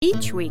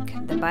Each week,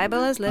 the Bible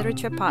as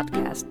Literature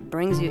podcast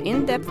brings you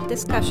in-depth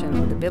discussion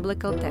of the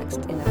biblical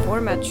text in a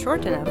format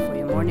short enough for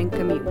your morning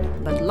commute,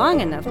 but long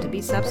enough to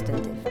be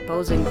substantive,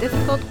 posing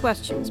difficult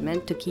questions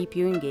meant to keep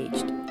you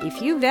engaged.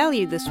 If you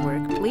value this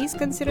work, please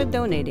consider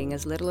donating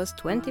as little as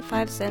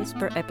 25 cents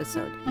per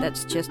episode.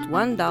 That's just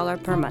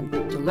 $1 per month.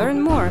 To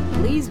learn more,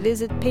 please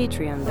visit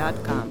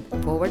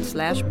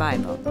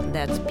patreon.com/Bible.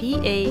 That's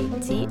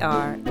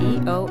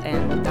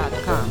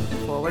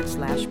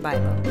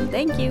patreon.com/Bible.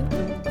 Thank you.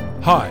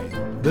 Hi,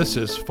 this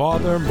is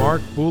Father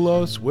Mark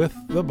Boulos with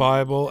the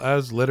Bible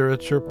as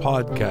Literature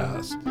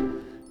podcast.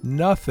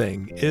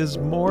 Nothing is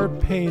more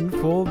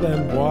painful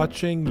than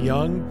watching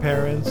young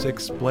parents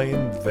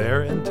explain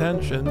their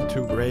intention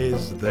to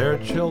raise their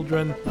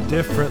children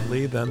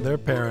differently than their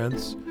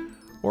parents,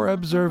 or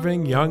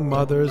observing young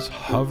mothers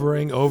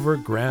hovering over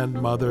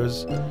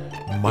grandmothers,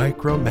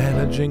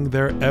 micromanaging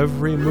their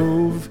every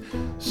move,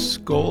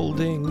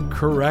 scolding,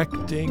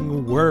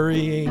 correcting,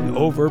 worrying,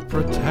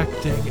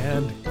 overprotecting,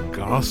 and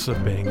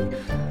gossiping,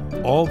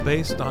 all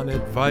based on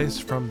advice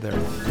from their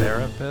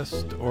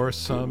therapist or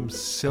some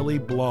silly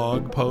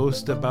blog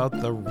post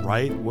about the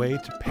right way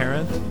to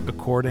parent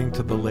according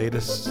to the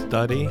latest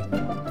study.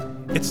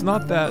 It's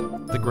not that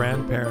the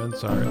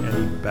grandparents are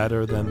any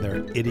better than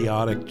their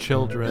idiotic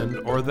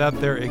children or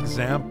that their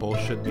example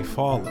should be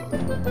followed.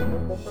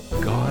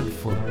 God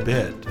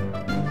forbid.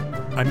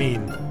 I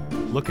mean,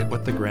 look at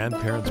what the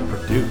grandparents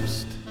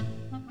produced.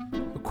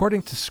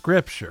 According to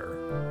Scripture,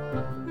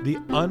 the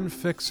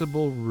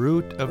unfixable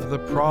root of the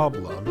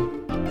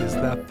problem is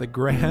that the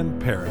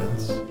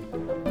grandparents,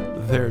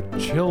 their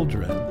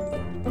children,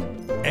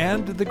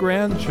 and the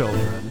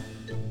grandchildren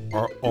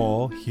are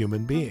all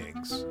human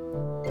beings.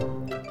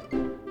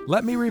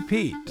 Let me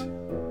repeat.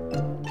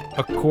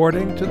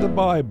 According to the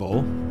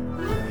Bible,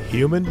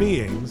 human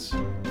beings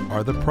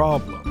are the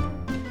problem.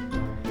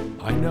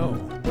 I know.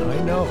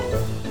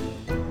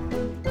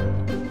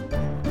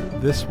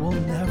 This will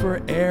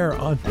never air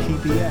on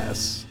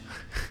PBS.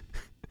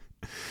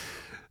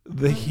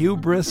 The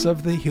hubris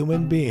of the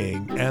human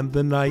being and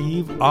the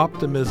naive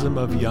optimism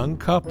of young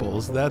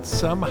couples that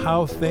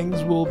somehow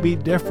things will be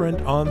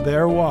different on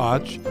their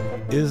watch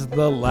is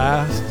the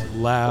last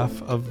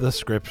laugh of the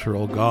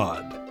scriptural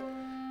God.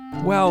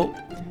 Well,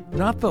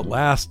 not the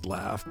last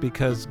laugh,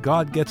 because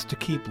God gets to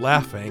keep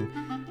laughing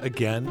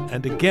again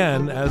and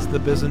again, as the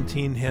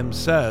Byzantine hymn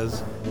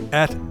says,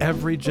 at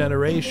every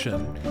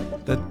generation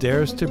that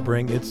dares to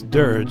bring its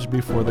dirge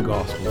before the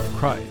gospel of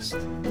Christ.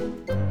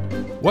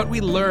 What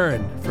we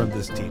learn from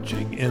this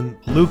teaching in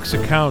Luke's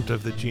account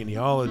of the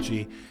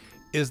genealogy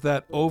is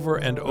that over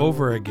and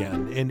over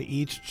again in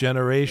each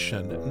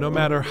generation, no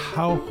matter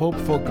how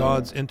hopeful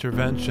God's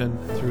intervention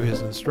through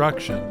his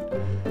instruction,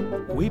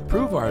 we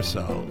prove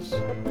ourselves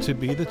to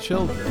be the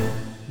children,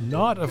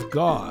 not of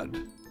God,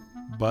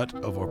 but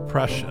of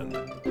oppression.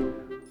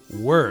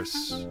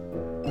 Worse,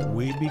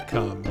 we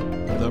become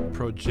the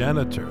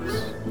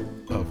progenitors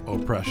of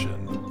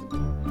oppression.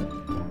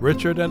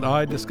 Richard and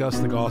I discuss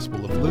the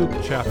Gospel of Luke,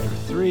 chapter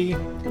 3,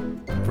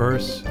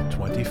 verse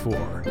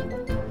 24.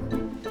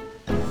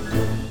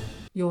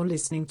 You're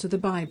listening to the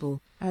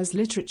Bible as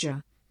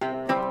Literature.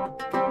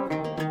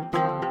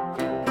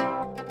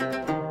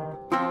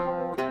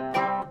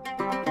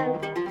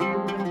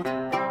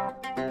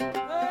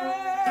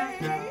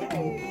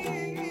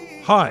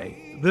 Hi,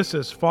 this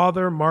is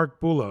Father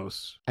Mark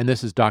Boulos. And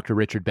this is Dr.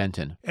 Richard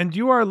Benton. And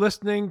you are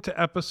listening to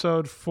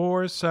episode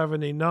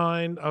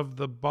 479 of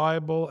the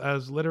Bible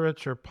as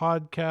Literature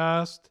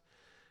podcast.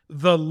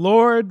 The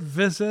Lord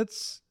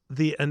visits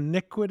the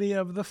iniquity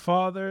of the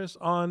fathers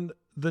on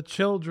the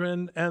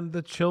children and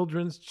the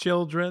children's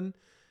children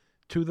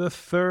to the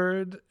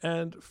third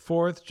and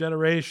fourth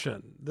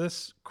generation.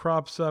 This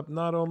crops up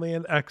not only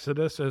in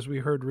Exodus, as we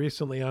heard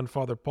recently on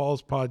Father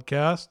Paul's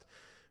podcast,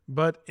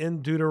 but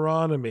in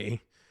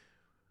Deuteronomy,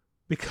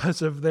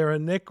 because of their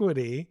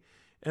iniquity,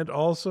 and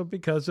also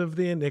because of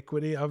the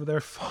iniquity of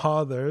their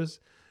fathers,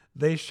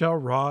 they shall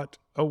rot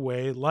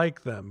away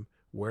like them.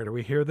 Where do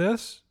we hear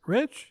this,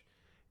 Rich?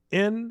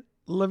 In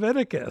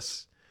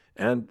Leviticus.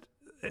 And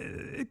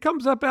it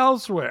comes up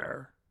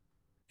elsewhere.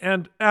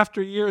 And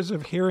after years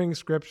of hearing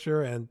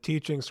Scripture and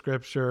teaching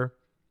Scripture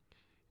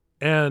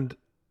and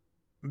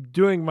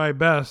doing my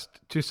best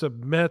to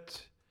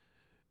submit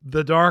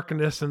the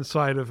darkness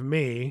inside of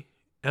me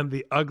and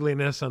the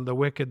ugliness and the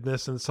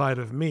wickedness inside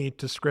of me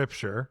to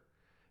Scripture,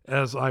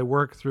 as I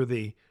work through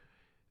the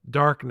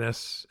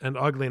darkness and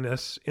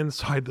ugliness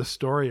inside the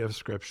story of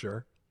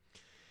Scripture,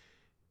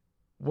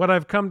 what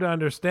I've come to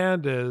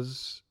understand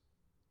is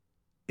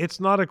it's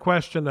not a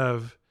question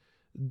of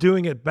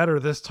doing it better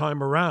this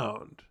time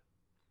around.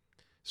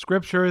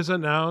 Scripture is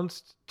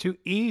announced to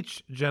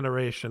each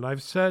generation.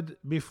 I've said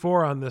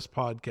before on this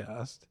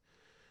podcast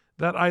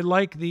that I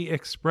like the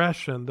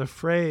expression, the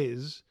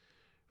phrase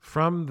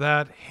from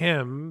that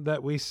hymn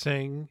that we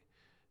sing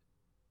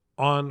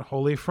on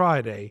Holy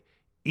Friday.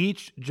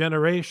 Each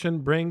generation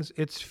brings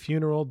its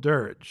funeral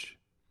dirge.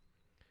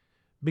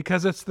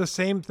 Because it's the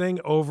same thing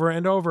over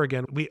and over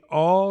again. We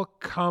all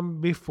come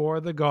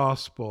before the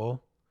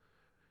gospel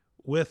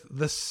with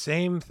the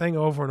same thing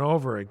over and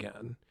over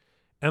again.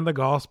 And the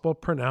gospel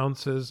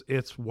pronounces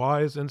its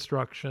wise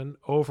instruction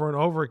over and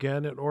over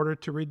again in order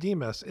to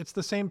redeem us. It's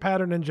the same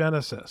pattern in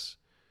Genesis.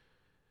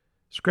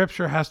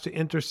 Scripture has to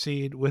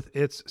intercede with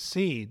its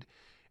seed.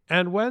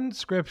 And when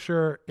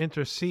Scripture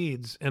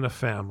intercedes in a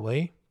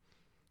family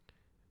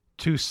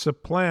to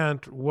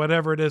supplant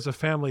whatever it is a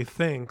family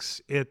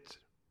thinks it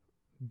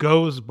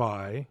goes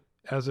by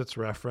as its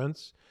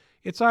reference,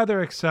 it's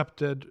either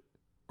accepted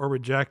or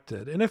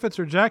rejected. And if it's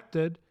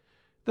rejected,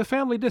 the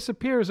family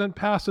disappears and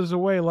passes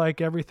away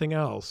like everything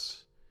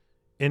else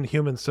in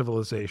human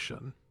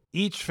civilization.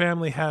 Each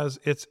family has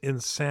its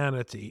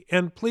insanity.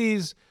 And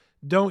please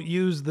don't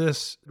use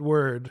this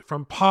word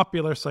from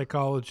popular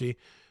psychology,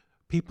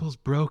 people's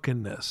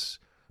brokenness,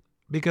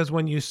 because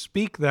when you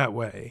speak that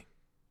way,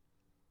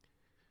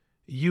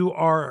 you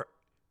are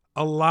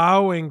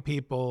allowing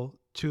people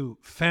to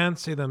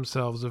fancy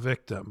themselves a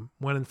victim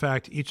when in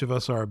fact each of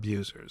us are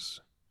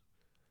abusers.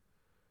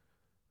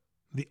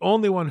 The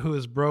only one who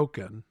is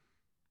broken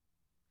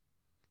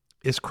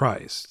is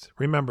Christ.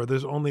 Remember,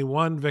 there's only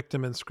one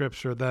victim in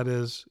Scripture, that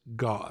is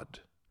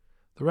God.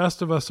 The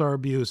rest of us are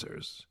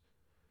abusers.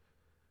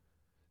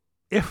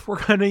 If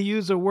we're going to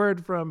use a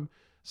word from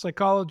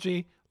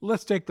psychology,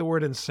 let's take the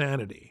word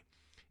insanity.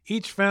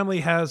 Each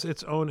family has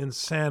its own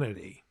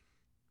insanity.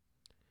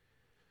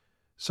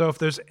 So if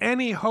there's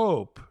any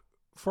hope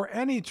for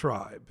any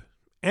tribe,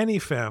 any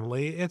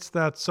family, it's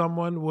that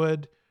someone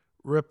would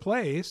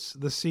replace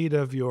the seed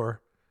of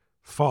your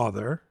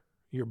father,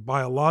 your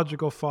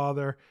biological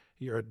father,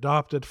 your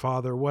adopted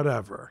father,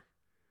 whatever.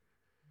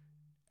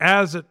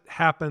 As it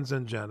happens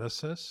in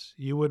Genesis,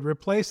 you would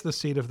replace the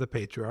seed of the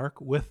patriarch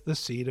with the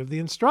seed of the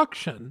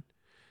instruction.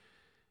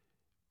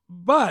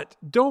 But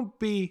don't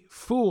be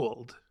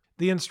fooled.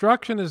 The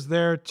instruction is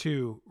there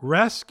to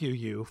rescue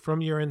you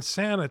from your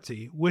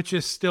insanity, which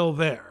is still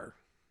there.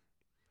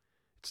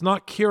 It's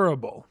not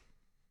curable.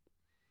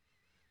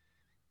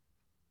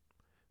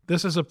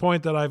 This is a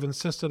point that I've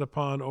insisted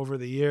upon over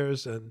the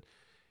years, and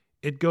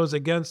it goes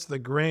against the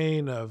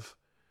grain of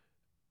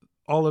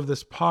all of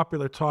this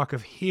popular talk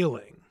of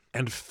healing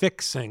and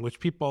fixing, which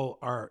people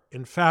are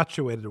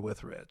infatuated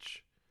with,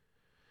 Rich.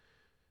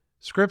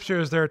 Scripture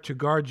is there to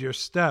guard your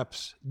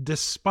steps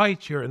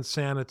despite your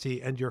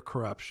insanity and your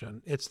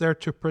corruption. It's there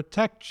to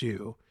protect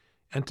you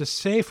and to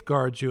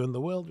safeguard you in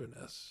the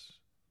wilderness.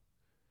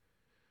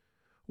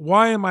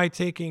 Why am I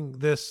taking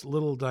this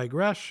little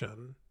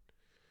digression?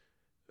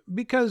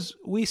 Because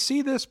we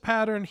see this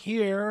pattern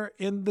here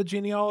in the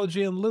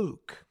genealogy in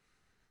Luke.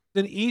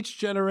 In each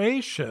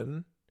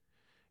generation,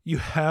 you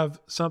have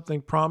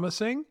something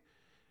promising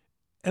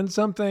and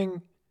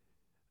something,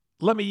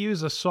 let me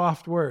use a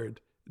soft word,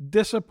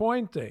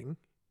 disappointing.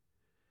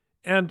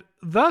 And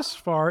thus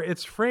far,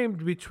 it's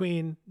framed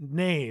between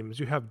names.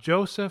 You have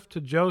Joseph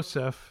to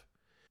Joseph,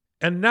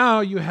 and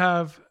now you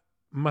have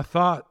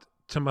Mathat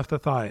to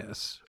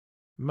Mattathias.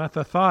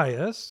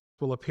 Mattathias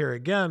will appear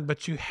again,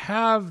 but you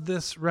have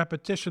this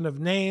repetition of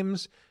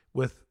names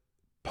with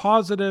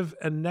positive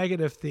and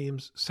negative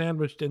themes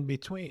sandwiched in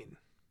between,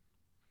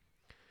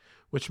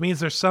 which means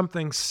there's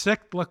something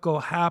cyclical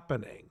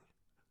happening.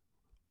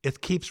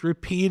 It keeps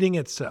repeating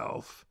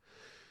itself,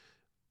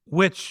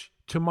 which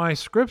to my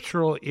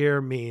scriptural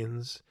ear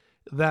means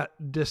that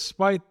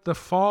despite the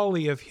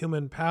folly of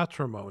human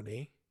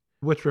patrimony,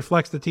 which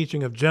reflects the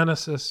teaching of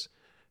Genesis,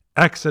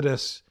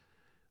 Exodus,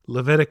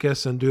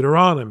 Leviticus, and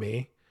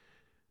Deuteronomy,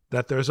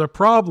 that there's a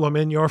problem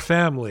in your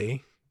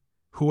family,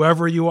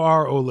 whoever you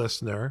are, O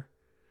listener,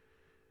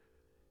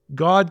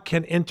 God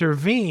can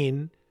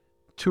intervene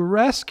to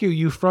rescue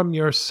you from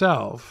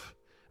yourself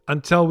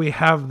until we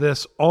have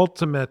this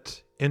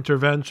ultimate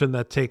intervention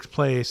that takes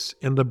place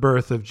in the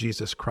birth of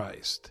Jesus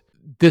Christ.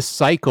 This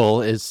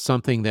cycle is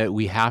something that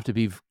we have to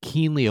be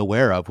keenly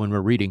aware of when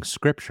we're reading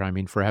Scripture. I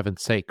mean, for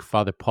heaven's sake,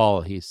 Father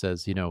Paul, he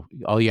says,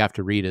 all you have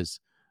to read is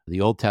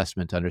the Old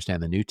Testament to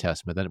understand the New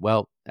Testament. Then,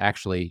 well,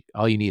 actually,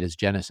 all you need is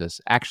Genesis.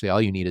 Actually,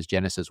 all you need is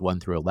Genesis 1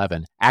 through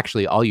 11.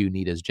 Actually, all you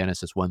need is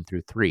Genesis 1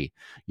 through 3,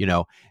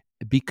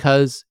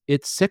 because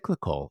it's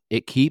cyclical.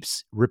 It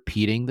keeps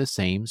repeating the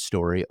same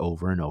story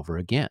over and over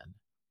again.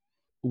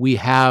 We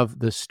have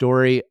the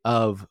story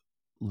of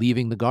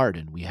leaving the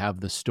garden. We have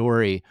the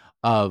story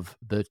of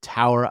the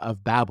Tower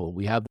of Babel.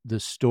 We have the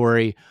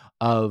story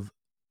of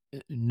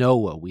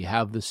Noah. We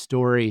have the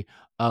story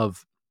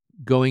of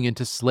going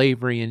into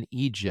slavery in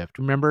Egypt.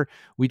 Remember,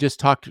 we just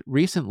talked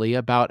recently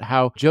about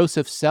how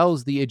Joseph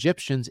sells the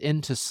Egyptians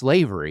into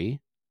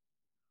slavery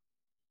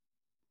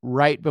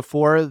right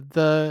before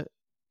the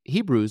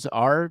Hebrews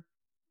are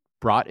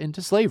brought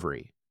into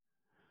slavery.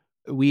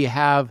 We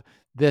have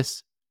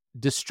this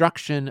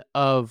destruction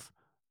of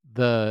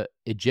the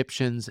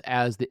Egyptians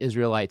as the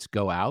Israelites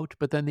go out,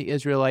 but then the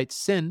Israelites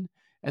sin,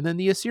 and then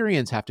the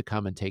Assyrians have to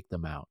come and take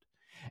them out.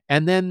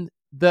 And then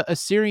the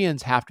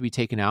Assyrians have to be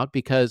taken out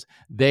because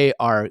they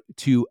are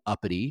too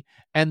uppity,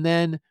 and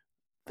then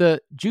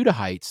the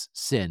Judahites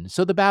sin,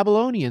 so the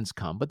Babylonians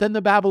come, but then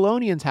the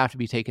Babylonians have to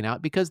be taken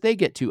out because they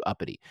get too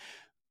uppity.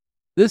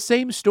 The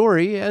same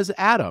story as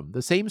Adam,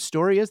 the same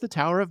story as the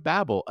Tower of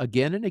Babel,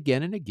 again and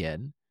again and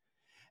again.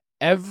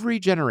 Every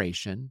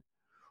generation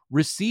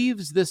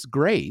receives this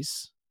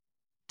grace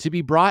to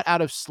be brought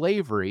out of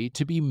slavery,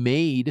 to be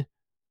made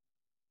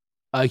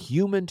a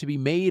human, to be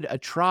made a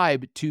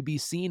tribe, to be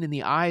seen in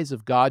the eyes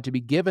of God, to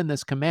be given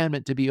this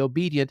commandment to be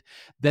obedient.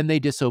 Then they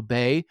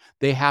disobey.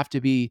 They have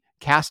to be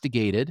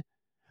castigated.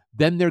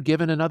 Then they're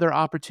given another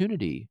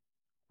opportunity,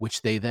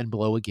 which they then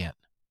blow again.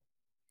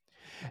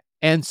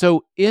 And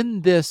so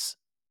in this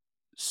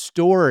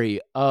story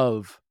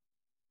of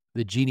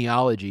the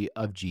genealogy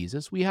of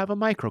Jesus, we have a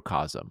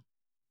microcosm.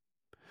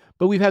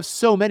 But we have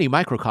so many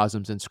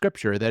microcosms in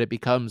Scripture that it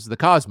becomes the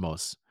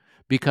cosmos,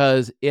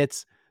 because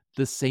it's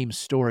the same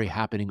story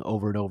happening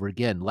over and over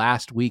again.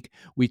 Last week,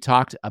 we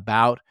talked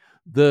about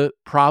the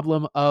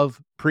problem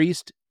of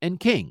priest and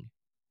king,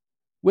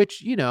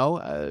 which,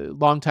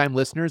 longtime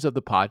listeners of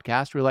the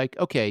podcast were like,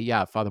 okay,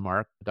 yeah, Father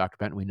Mark, Dr.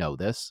 Benton, we know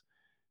this.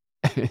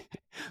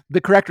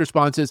 The correct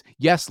response is,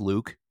 yes,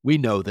 Luke, we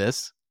know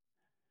this.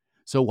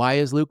 So why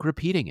is Luke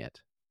repeating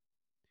it?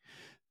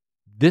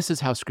 This is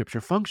how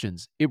Scripture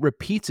functions. It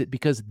repeats it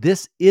because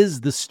this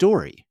is the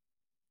story.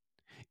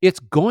 It's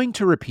going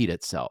to repeat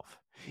itself.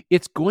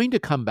 It's going to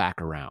come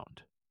back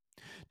around.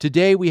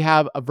 Today we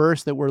have a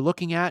verse that we're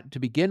looking at to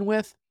begin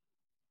with,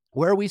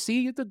 where we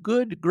see the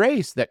good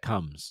grace that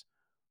comes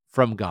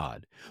from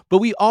God. But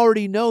we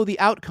already know the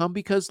outcome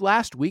because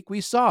last week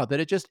we saw that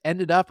it just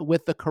ended up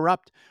with the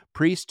corrupt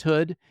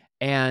priesthood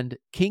and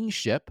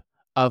kingship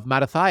of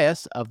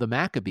Mattathias of the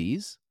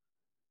Maccabees.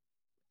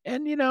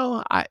 And,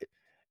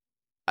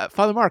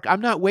 Father Mark,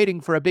 I'm not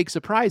waiting for a big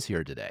surprise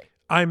here today.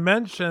 I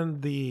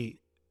mentioned the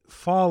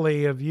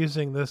folly of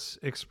using this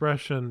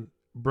expression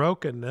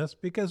brokenness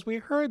because we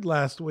heard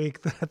last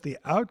week that the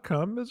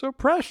outcome is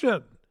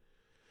oppression.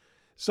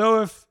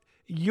 So if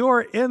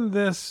you're in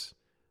this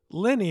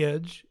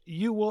lineage,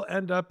 you will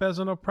end up as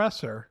an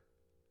oppressor.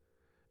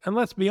 And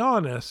let's be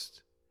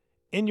honest,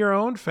 in your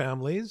own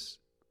families,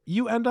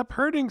 you end up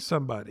hurting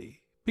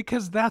somebody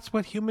because that's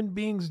what human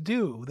beings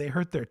do. They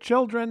hurt their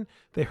children,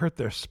 they hurt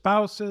their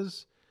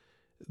spouses,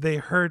 they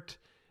hurt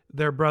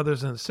their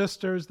brothers and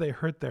sisters, they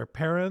hurt their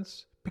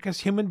parents,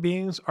 because human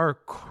beings are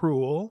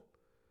cruel,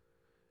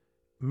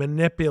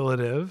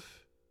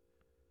 manipulative,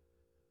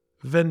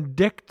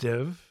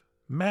 vindictive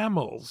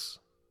mammals.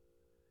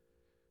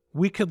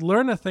 We could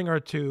learn a thing or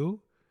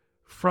two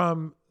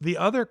from the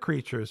other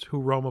creatures who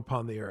roam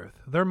upon the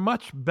earth. They're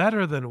much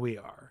better than we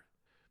are.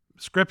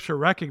 Scripture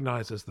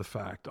recognizes the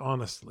fact,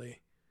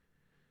 honestly.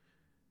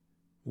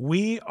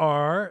 We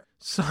are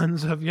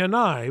sons of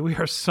Yanai. We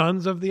are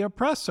sons of the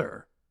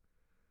oppressor.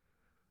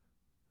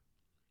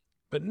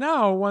 But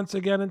now, once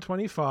again in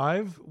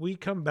 25, we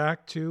come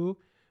back to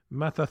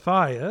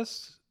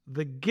Mattathias,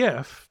 the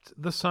gift,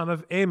 the son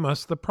of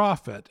Amos the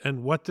prophet.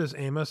 And what does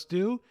Amos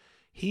do?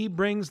 He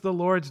brings the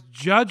Lord's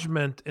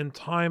judgment in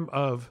time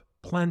of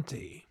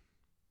plenty.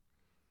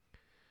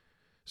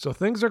 So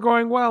things are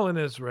going well in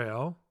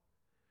Israel,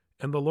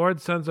 and the Lord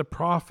sends a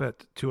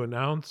prophet to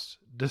announce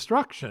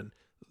destruction.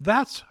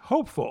 That's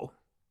hopeful.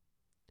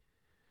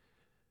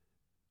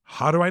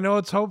 How do I know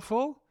it's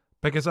hopeful?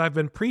 Because I've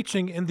been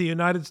preaching in the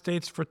United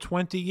States for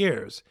 20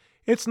 years.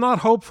 It's not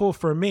hopeful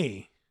for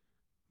me.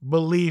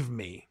 Believe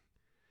me.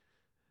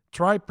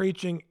 Try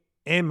preaching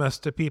Amos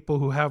to people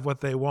who have what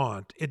they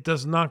want. It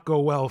does not go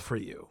well for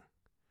you.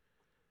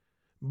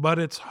 But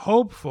it's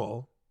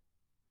hopeful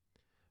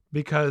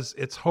because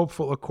it's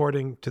hopeful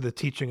according to the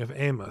teaching of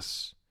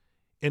Amos,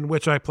 in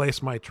which I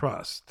place my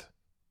trust.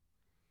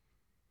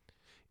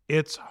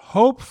 It's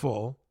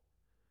hopeful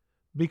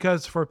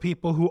because for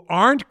people who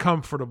aren't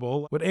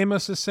comfortable, what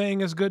Amos is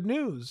saying is good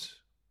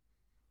news.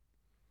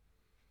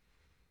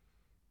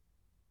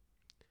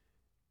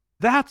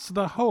 That's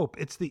the hope.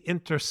 It's the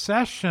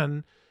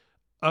intercession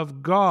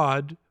of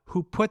God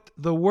who put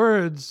the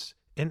words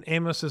in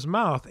Amos's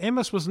mouth.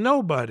 Amos was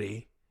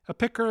nobody, a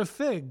picker of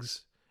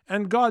figs.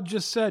 And God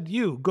just said,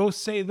 you, go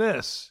say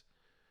this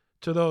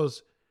to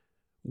those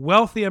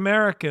wealthy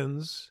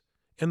Americans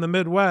in the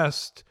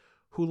Midwest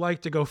who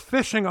like to go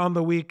fishing on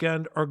the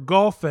weekend or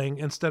golfing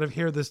instead of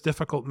hear this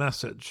difficult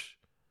message.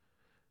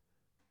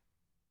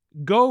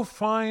 Go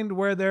find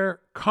where they're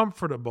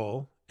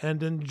comfortable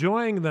and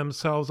enjoying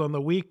themselves on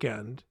the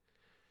weekend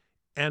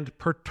and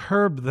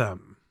perturb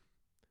them.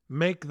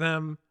 Make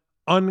them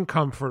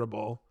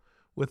uncomfortable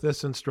with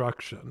this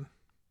instruction.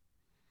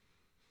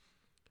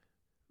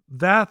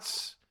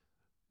 That's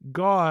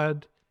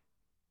God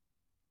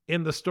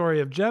in the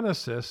story of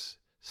Genesis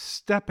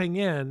stepping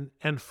in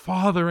and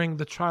fathering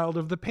the child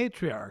of the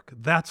patriarch.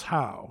 That's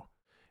how.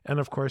 And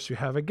of course you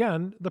have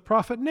again the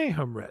prophet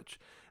Nahum, Rich.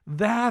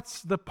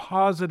 That's the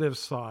positive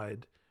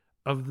side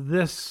of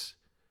this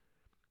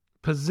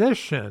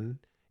position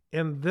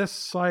in this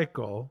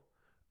cycle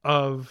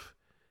of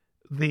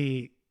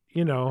the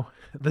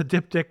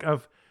diptych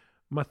of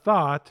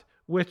Mathat,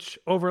 which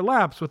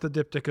overlaps with the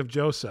diptych of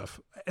Joseph.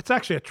 It's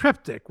actually a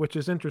triptych, which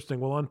is interesting.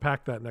 We'll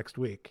unpack that next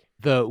week.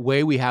 The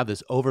way we have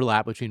this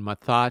overlap between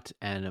Mathat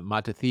and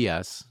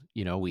Mattathias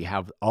we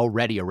have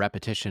already a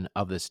repetition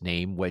of this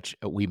name, which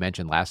we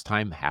mentioned last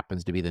time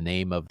happens to be the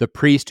name of the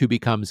priest who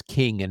becomes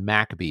king in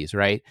Maccabees,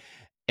 right?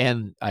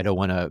 And I don't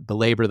want to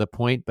belabor the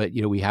point, but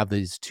we have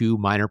these two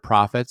minor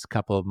prophets, a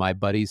couple of my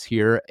buddies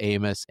here,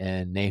 Amos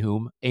and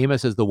Nahum.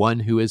 Amos is the one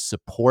who is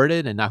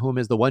supported, and Nahum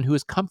is the one who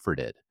is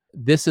comforted.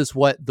 This is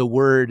what the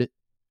word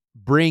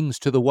brings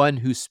to the one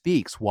who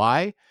speaks.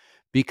 Why?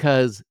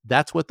 Because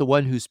that's what the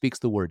one who speaks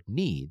the word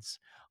needs.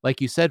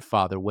 Like you said,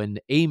 Father, when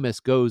Amos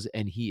goes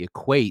and he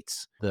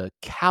equates the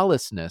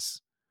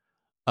callousness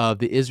of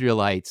the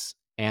Israelites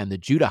and the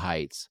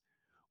Judahites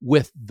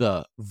with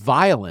the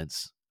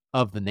violence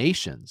of the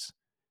nations,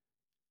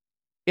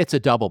 it's a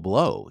double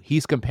blow.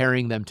 He's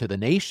comparing them to the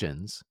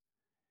nations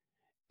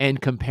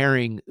and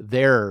comparing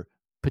their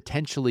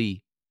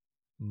potentially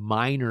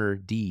minor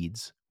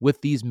deeds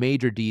with these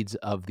major deeds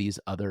of these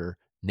other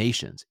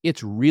nations.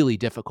 It's really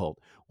difficult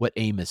what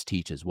Amos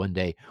teaches. One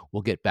day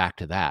we'll get back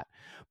to that.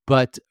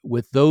 But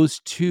with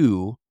those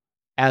two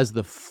as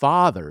the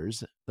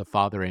fathers, the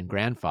father and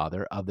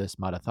grandfather of this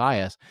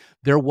Mattathias,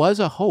 there was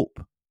a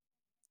hope.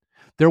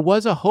 There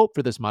was a hope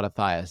for this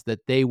Mattathias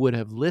that they would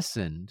have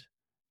listened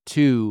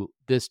to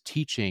this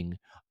teaching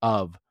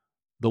of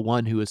the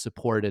one who is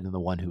supported and the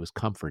one who is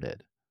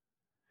comforted,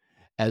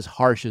 as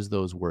harsh as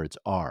those words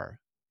are.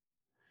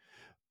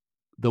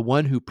 The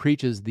one who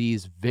preaches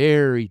these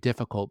very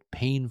difficult,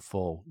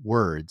 painful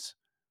words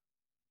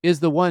is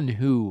the one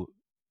who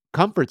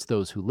comforts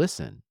those who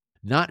listen,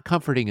 not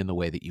comforting in the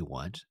way that you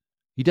want.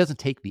 He doesn't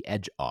take the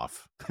edge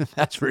off,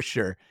 that's for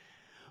sure.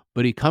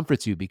 But he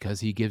comforts you because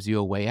he gives you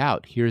a way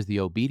out. Here's the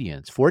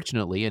obedience.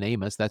 Fortunately, in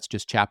Amos, that's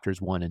just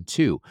chapters 1 and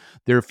 2.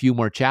 There are a few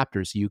more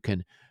chapters so you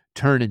can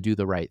turn and do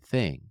the right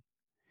thing.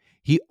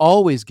 He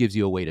always gives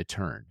you a way to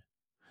turn.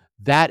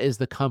 That is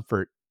the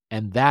comfort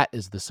and that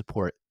is the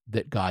support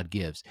that God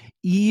gives.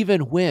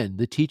 Even when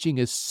the teaching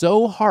is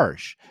so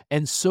harsh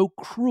and so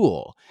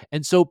cruel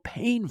and so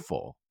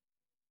painful,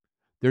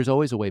 there's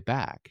always a way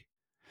back.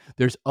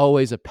 There's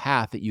always a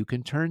path that you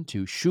can turn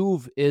to.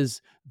 Shuv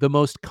is the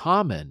most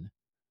common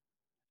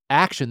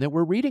action that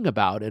we're reading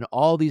about in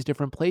all these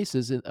different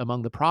places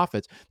among the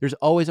prophets. There's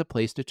always a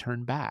place to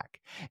turn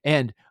back.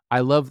 And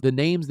I love the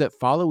names that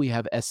follow. We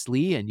have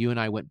Esli, and you and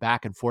I went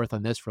back and forth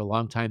on this for a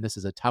long time. This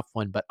is a tough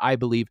one, but I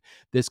believe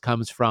this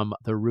comes from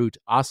the root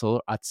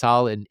asal,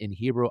 atzal in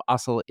Hebrew,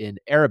 asal in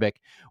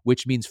Arabic,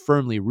 which means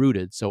firmly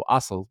rooted. So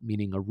asal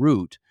meaning a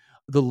root.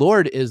 The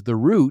Lord is the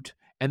root.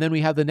 And then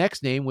we have the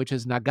next name, which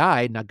is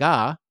Nagai,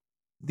 Naga,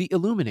 the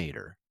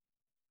illuminator.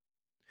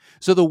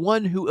 So the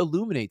one who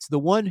illuminates, the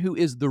one who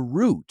is the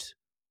root,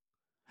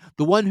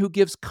 the one who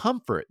gives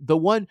comfort, the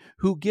one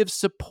who gives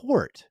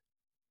support.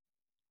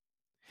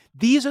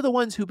 These are the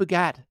ones who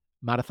begat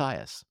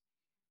Mattathias,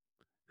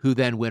 who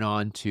then went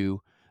on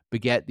to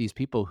beget these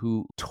people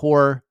who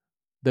tore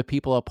the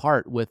people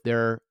apart with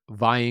their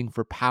vying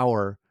for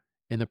power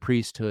in the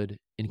priesthood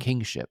and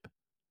kingship.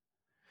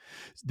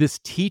 This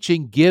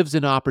teaching gives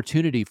an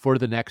opportunity for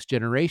the next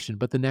generation,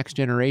 but the next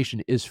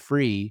generation is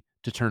free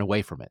to turn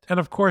away from it. And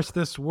of course,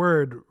 this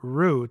word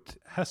root,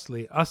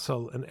 hesli,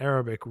 asal in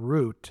Arabic,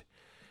 root,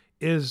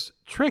 is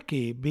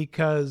tricky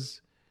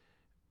because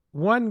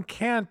one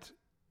can't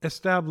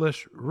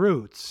establish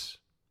roots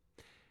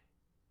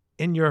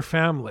in your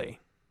family.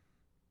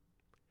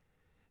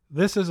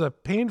 This is a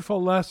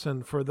painful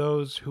lesson for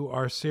those who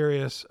are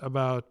serious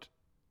about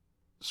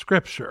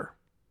Scripture.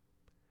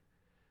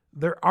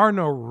 There are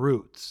no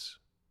roots.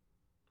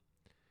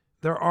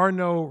 There are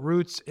no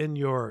roots in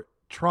your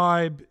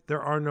tribe.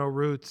 There are no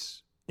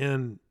roots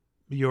in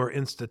your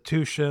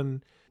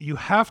institution. You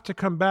have to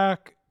come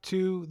back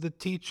to the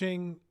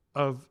teaching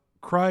of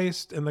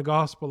Christ in the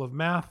Gospel of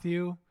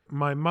Matthew.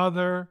 My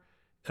mother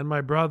and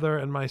my brother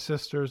and my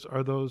sisters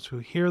are those who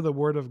hear the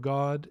word of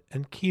God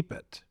and keep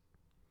it.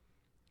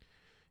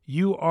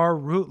 You are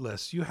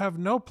rootless. You have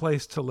no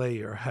place to lay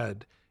your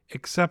head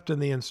except in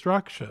the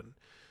instruction.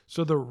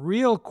 So the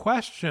real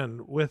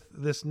question with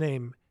this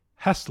name,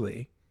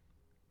 Hesli,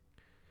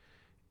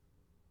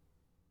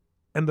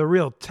 and the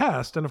real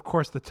test, and of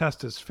course the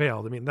test has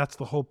failed. I mean, that's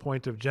the whole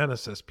point of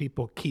Genesis.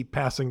 People keep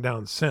passing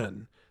down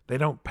sin. They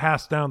don't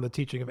pass down the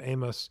teaching of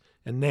Amos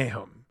and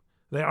Nahum.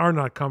 They are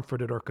not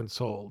comforted or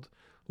consoled,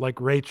 like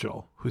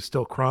Rachel, who's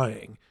still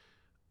crying,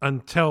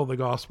 until the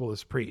gospel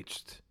is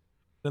preached.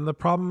 And the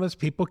problem is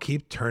people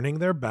keep turning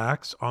their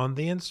backs on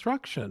the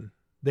instruction.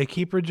 They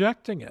keep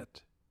rejecting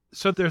it.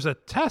 So there's a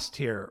test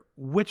here.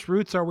 Which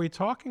roots are we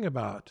talking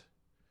about?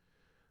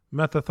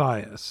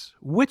 Mattathias.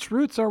 Which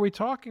roots are we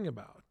talking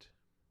about?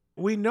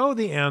 We know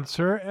the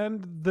answer,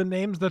 and the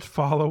names that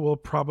follow will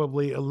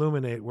probably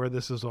illuminate where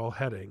this is all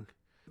heading,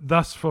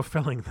 thus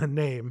fulfilling the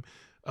name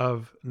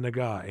of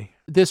Nagai.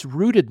 This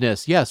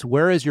rootedness, yes,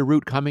 where is your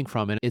root coming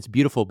from? And it's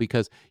beautiful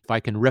because if I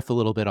can riff a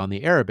little bit on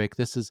the Arabic,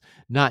 this is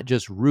not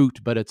just root,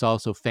 but it's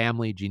also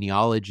family,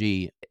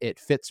 genealogy. It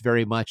fits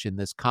very much in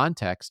this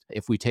context.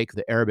 If we take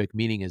the Arabic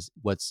meaning as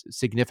what's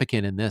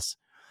significant in this,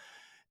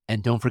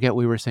 and don't forget what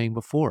we were saying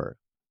before,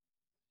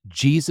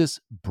 Jesus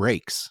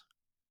breaks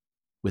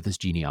with his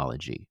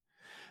genealogy.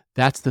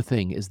 That's the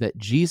thing, is that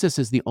Jesus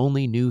is the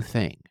only new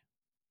thing.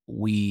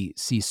 We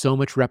see so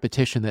much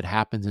repetition that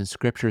happens in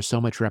Scripture,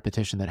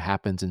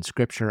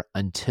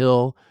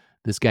 until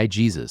this guy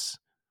Jesus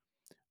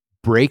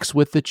breaks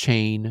with the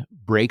chain,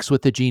 breaks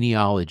with the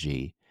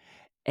genealogy,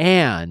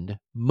 and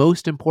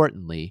most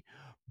importantly,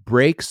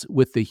 breaks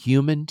with the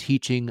human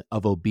teaching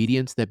of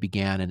obedience that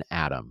began in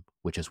Adam,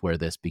 which is where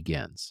this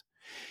begins.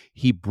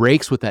 He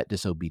breaks with that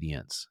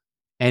disobedience,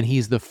 and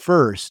he's the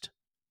first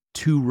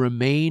to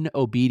remain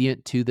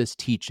obedient to this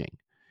teaching.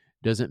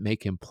 Doesn't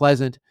make him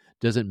pleasant,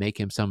 doesn't make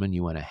him someone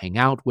you want to hang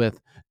out with,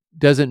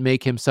 doesn't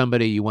make him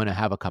somebody you want to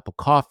have a cup of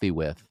coffee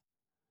with,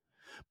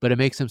 but it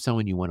makes him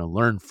someone you want to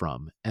learn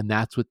from. And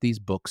that's what these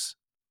books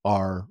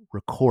are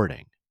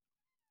recording.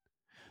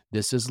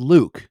 This is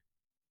Luke.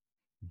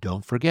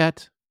 Don't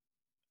forget,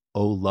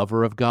 O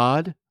lover of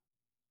God,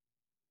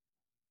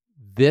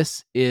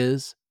 this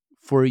is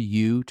for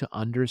you to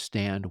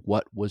understand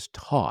what was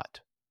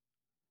taught.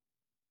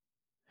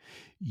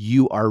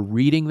 You are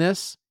reading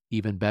this,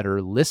 even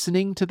better,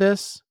 listening to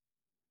this,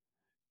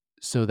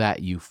 so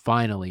that you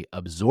finally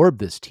absorb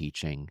this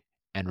teaching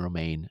and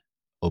remain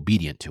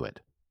obedient to it.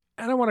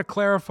 And I want to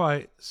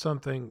clarify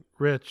something,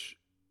 Rich.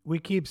 We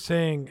keep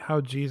saying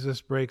how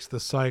Jesus breaks the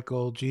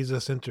cycle,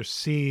 Jesus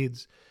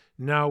intercedes.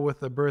 Now with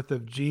the birth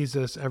of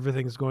Jesus,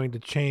 everything's going to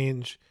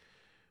change.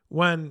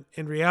 When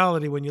in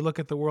reality, when you look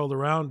at the world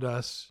around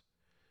us,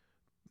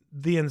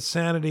 the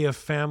insanity of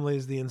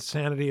families, the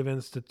insanity of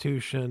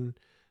institution,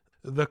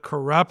 the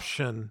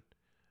corruption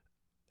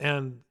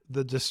and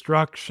the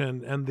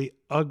destruction and the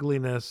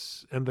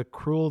ugliness and the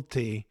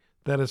cruelty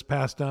that is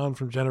passed down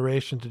from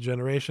generation to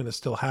generation is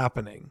still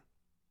happening.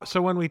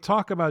 So when we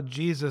talk about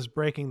Jesus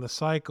breaking the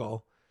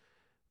cycle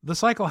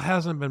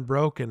hasn't been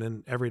broken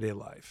in everyday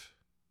life.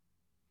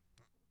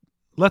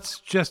 Let's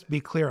just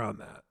be clear on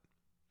that.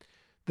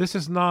 This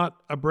is not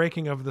a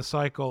breaking of the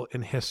cycle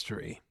in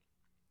history.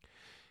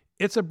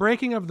 It's a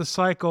breaking of the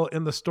cycle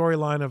in the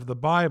storyline of the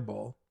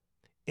Bible,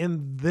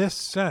 in this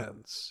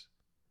sense,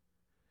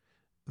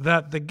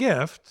 that the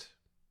gift,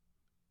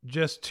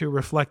 just to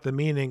reflect the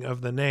meaning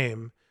of the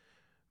name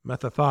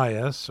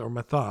Mattathias or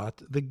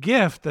Mathat, the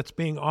gift that's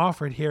being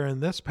offered here in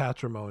this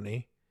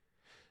patrimony,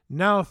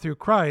 now through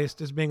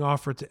Christ, is being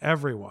offered to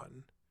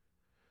everyone.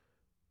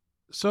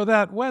 So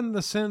that when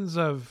the sins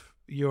of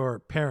your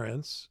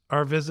parents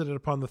are visited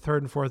upon the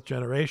third and fourth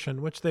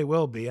generation, which they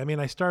will be. I mean,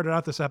 I started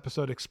out this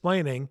episode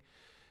explaining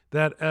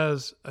that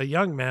as a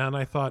young man,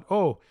 I thought,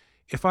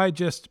 if I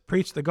just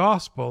preach the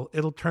gospel,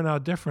 it'll turn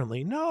out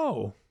differently.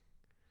 No.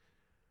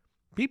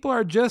 People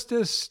are just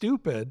as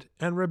stupid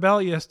and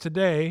rebellious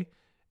today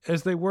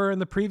as they were in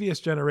the previous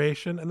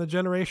generation and the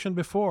generation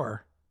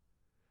before.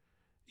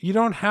 You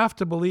don't have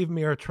to believe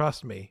me or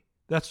trust me.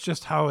 That's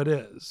just how it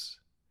is.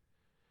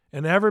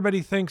 And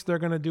everybody thinks they're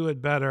going to do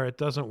it better. It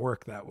doesn't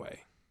work that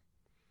way.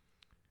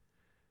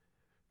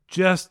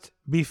 Just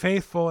be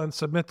faithful and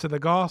submit to the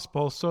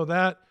gospel so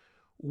that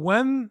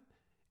when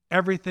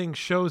everything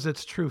shows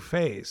its true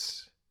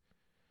face,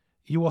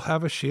 you will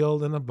have a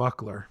shield and a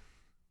buckler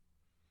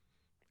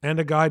and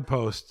a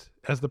guidepost,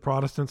 as the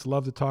Protestants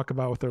love to talk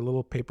about with their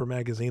little paper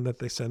magazine that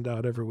they send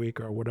out every week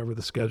or whatever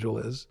the schedule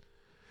is.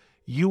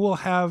 You will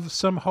have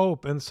some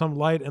hope and some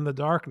light in the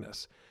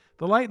darkness.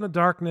 The light in the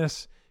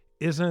darkness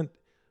isn't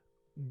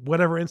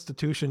whatever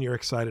institution you're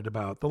excited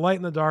about. The light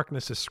in the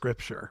darkness is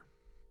Scripture.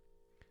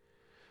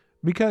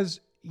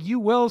 Because you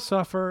will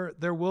suffer,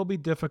 there will be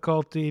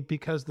difficulty,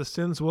 because the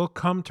sins will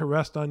come to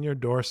rest on your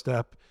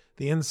doorstep.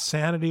 The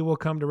insanity will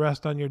come to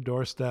rest on your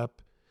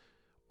doorstep.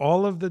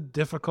 All of the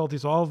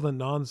difficulties, all of the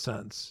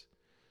nonsense.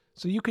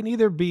 So you can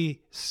either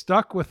be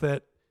stuck with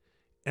it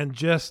and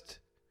just,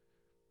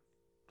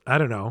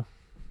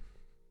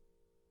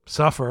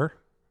 suffer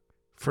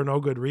for no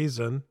good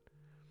reason,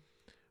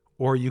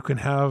 or you can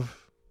have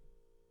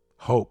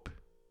hope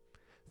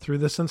through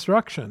this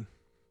instruction.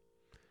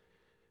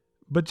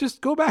 But just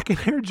go back and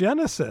hear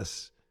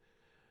Genesis.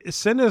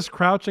 Sin is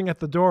crouching at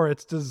the door.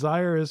 Its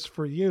desire is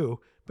for you,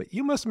 but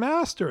you must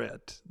master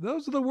it.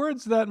 Those are the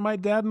words that my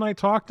dad and I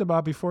talked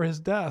about before his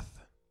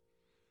death.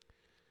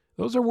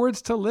 Those are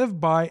words to live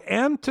by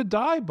and to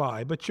die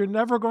by, but you're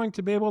never going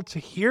to be able to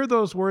hear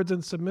those words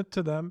and submit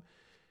to them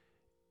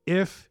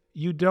if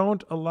you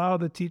don't allow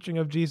the teaching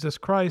of Jesus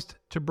Christ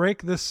to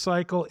break this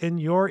cycle in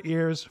your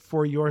ears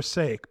for your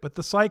sake. But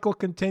the cycle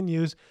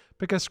continues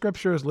because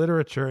Scripture is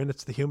literature and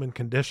it's the human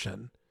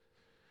condition.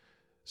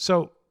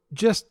 So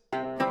just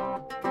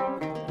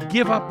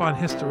give up on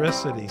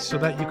historicity so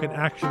that you can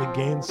actually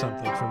gain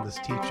something from this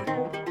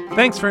teaching.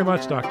 Thanks very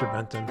much, Dr.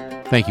 Benton.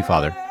 Thank you,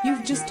 Father.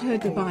 You've just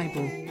heard the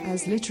Bible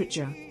as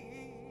literature.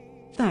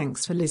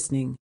 Thanks for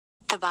listening.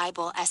 The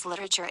Bible as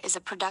Literature is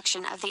a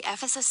production of the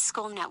Ephesus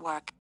School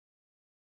Network.